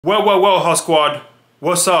Well, HawkSquad,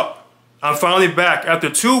 what's up? I'm finally back after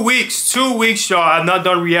 2 weeks. 2 weeks, y'all. I've not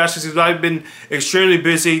done reactions because I've been extremely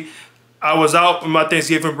busy. I was out on my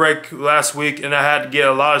Thanksgiving break last week and I had to get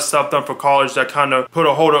a lot of stuff done for college that kind of put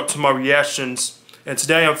a hold up to my reactions. And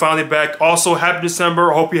today I'm finally back. Also, happy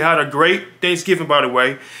December. I hope you had a great Thanksgiving, by the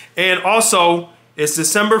way. And also, it's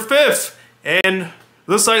December 5th. And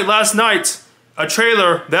looks like last night, a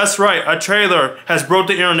trailer, that's right, a trailer has broke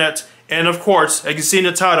the internet. And of course, as you can see in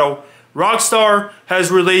the title, Rockstar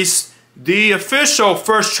has released the official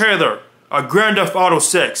first trailer of Grand Theft Auto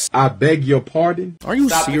 6. I beg your pardon? Are you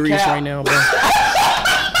serious right now, bro?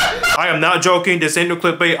 I am not joking. This ain't no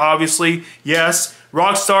clickbait, obviously. Yes,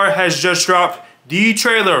 Rockstar has just dropped the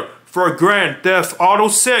trailer for Grand Theft Auto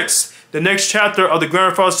 6, the next chapter of the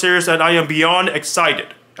Grand Theft Auto series, and I am beyond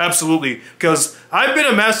excited. Absolutely. Because I've been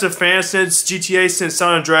a massive fan since GTA, since San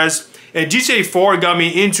Andreas. And GTA 4 got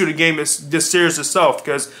me into the game, this series itself,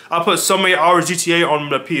 because I put so many hours GTA on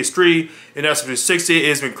the PS3 and that's 360.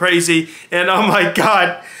 It's been crazy. And oh my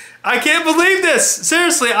god, I can't believe this.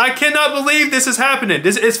 Seriously, I cannot believe this is happening.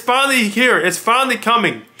 This is finally here. It's finally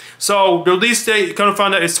coming. So the release date, kind of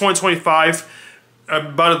found out, it's 2025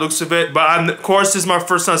 by the looks of it. But of course, this is my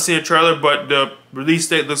first time seeing a trailer, but the release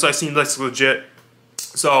date seems like legit.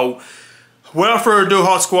 So without further ado,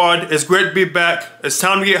 HawkSquad, it's great to be back. It's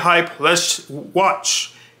time to get hype. Let's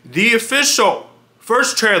watch the official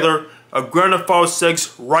first trailer of Grand Theft Auto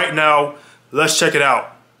 6 right now. Let's check it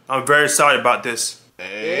out. I'm very excited about this.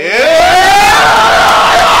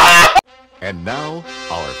 And now,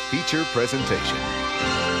 our feature presentation.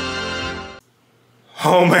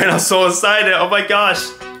 Oh man, I'm so excited. Oh my gosh.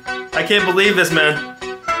 I can't believe this, man.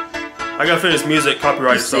 I gotta finish music,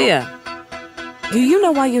 copyright, so. Do you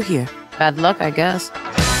know why you're here? Bad luck, I guess.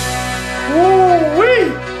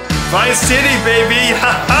 Woo-wee! Vice City, baby!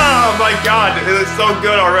 Oh my god, it looks so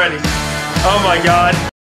good already. Oh my god.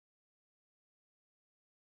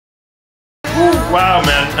 Wow,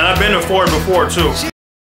 man. And I've been to Ford before, too.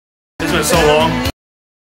 It's been so long.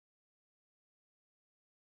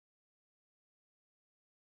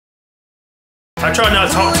 I try not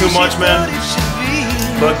to talk too much, man.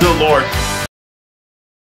 But good lord.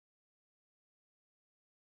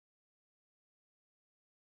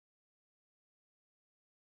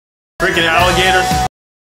 Freaking alligators.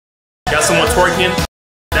 Got someone twerking.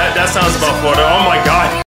 That sounds about Florida. Oh my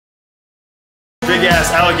god. Big ass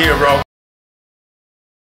alligator, bro.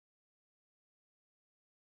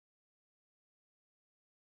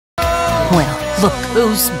 Well, look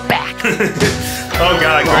who's back. Oh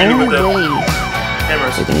god, Granny with the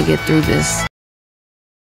cameras. We're gonna get through this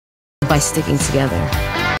by sticking together,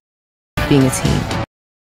 being a team.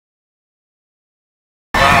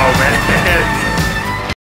 Wow, man.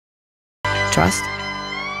 Trust?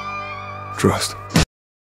 Trust.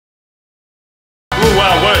 Ooh,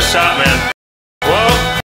 wow, what a shot, man.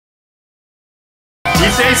 Well,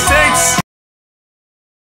 GTA 6.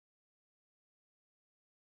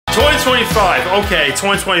 2025. Okay,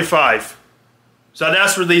 2025. So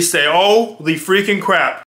that's release day. Holy freaking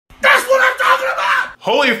crap. That's what I'm talking about!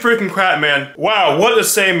 Holy freaking crap, man. Wow, what to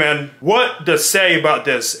say, man. What to say about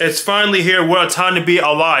this? It's finally here. What a time to be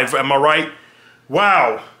alive. Am I right?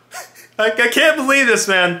 Wow. I can't believe this,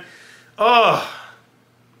 man. Oh.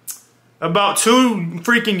 About 2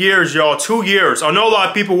 freaking years, y'all. 2 years. I know a lot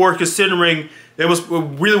of people were considering it was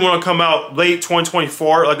really want to come out late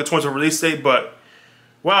 2024, like a 2020 release date, but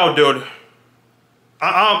wow, dude.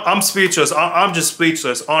 I'm speechless. I'm just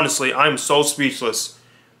speechless. Honestly, I'm so speechless.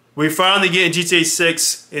 We finally get GTA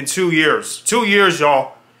 6 in 2 years. 2 years,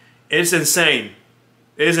 y'all. It's insane.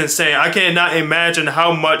 It's insane. I cannot imagine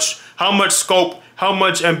how much scope, how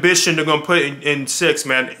much ambition they're gonna put in 6,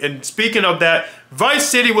 man. And speaking of that, Vice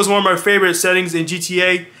City was one of my favorite settings in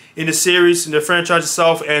GTA, in the series, in the franchise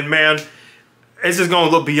itself, and man, it's just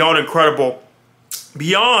gonna look beyond incredible.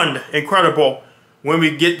 Beyond incredible when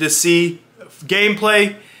we get to see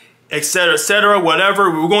gameplay, etc.,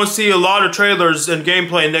 whatever. We're gonna see a lot of trailers and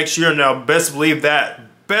gameplay next year now. Best believe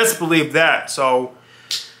that. Best believe that. So,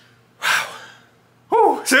 wow.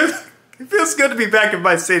 Whew. It feels good to be back in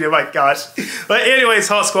Vice City, my gosh. But anyways,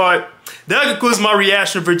 HawkSquad, that concludes my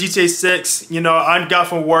reaction for GTA 6. You know, I got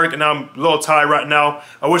from work and I'm a little tired right now.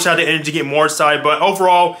 I wish I had the energy to get more excited, but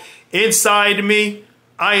overall, inside me,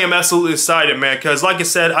 I am absolutely excited, man, because like I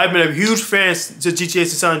said, I've been a huge fan to GTA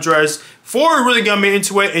since San Andreas. 4 really got me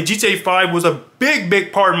into it, and GTA 5 was a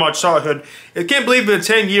big part of my childhood. I can't believe in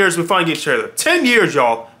 10 years we finally get a trailer. 10 years,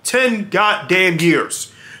 y'all. 10 goddamn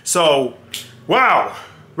years. So, wow.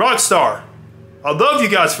 Rockstar. I love you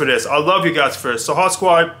guys for this. I love you guys for this. So,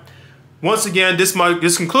 HawkSquad, once again, this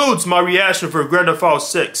concludes my reaction for Grand Theft Auto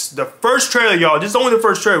 6. The first trailer, y'all. This is only the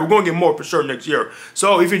first trailer. We're going to get more for sure next year.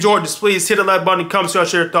 So if you enjoyed this, please hit the like button, comment,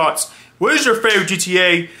 share your thoughts. What is your favorite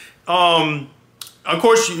GTA? Of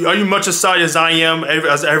course, are you much excited as I am,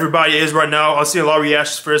 as everybody is right now? I'll see a lot of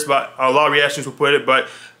reactions first, but a lot of reactions will put it, but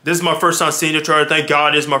this is my first time seeing the trailer. Thank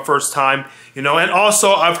God it's my first time, you know. And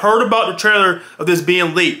also, I've heard about the trailer of this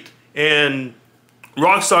being leaked, and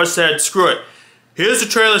Rockstar said, screw it. Here's the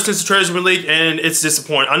trailer since the trailer's been leaked, and it's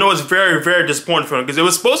disappointing. I know it's very, very disappointing for them, because it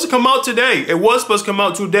was supposed to come out today. It was supposed to come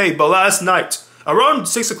out today, but last night, around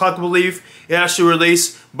 6 o'clock, I believe, it actually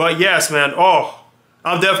released. But yes, man, oh,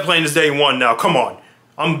 I'm definitely playing this day one now. Come on.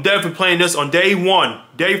 I'm definitely playing this on day one.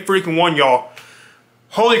 Day freaking one, y'all.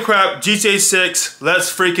 Holy crap, GTA 6, let's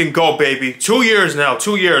freaking go, baby. 2 years now,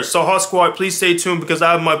 2 years. So HawkSquad, please stay tuned because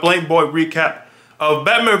I have my Blank Boy recap of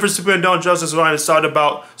Batman vs Superman Dawn of Justice, what I'm excited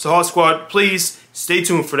about. So HawkSquad, please stay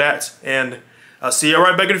tuned for that. And I'll see you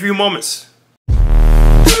right back in a few moments.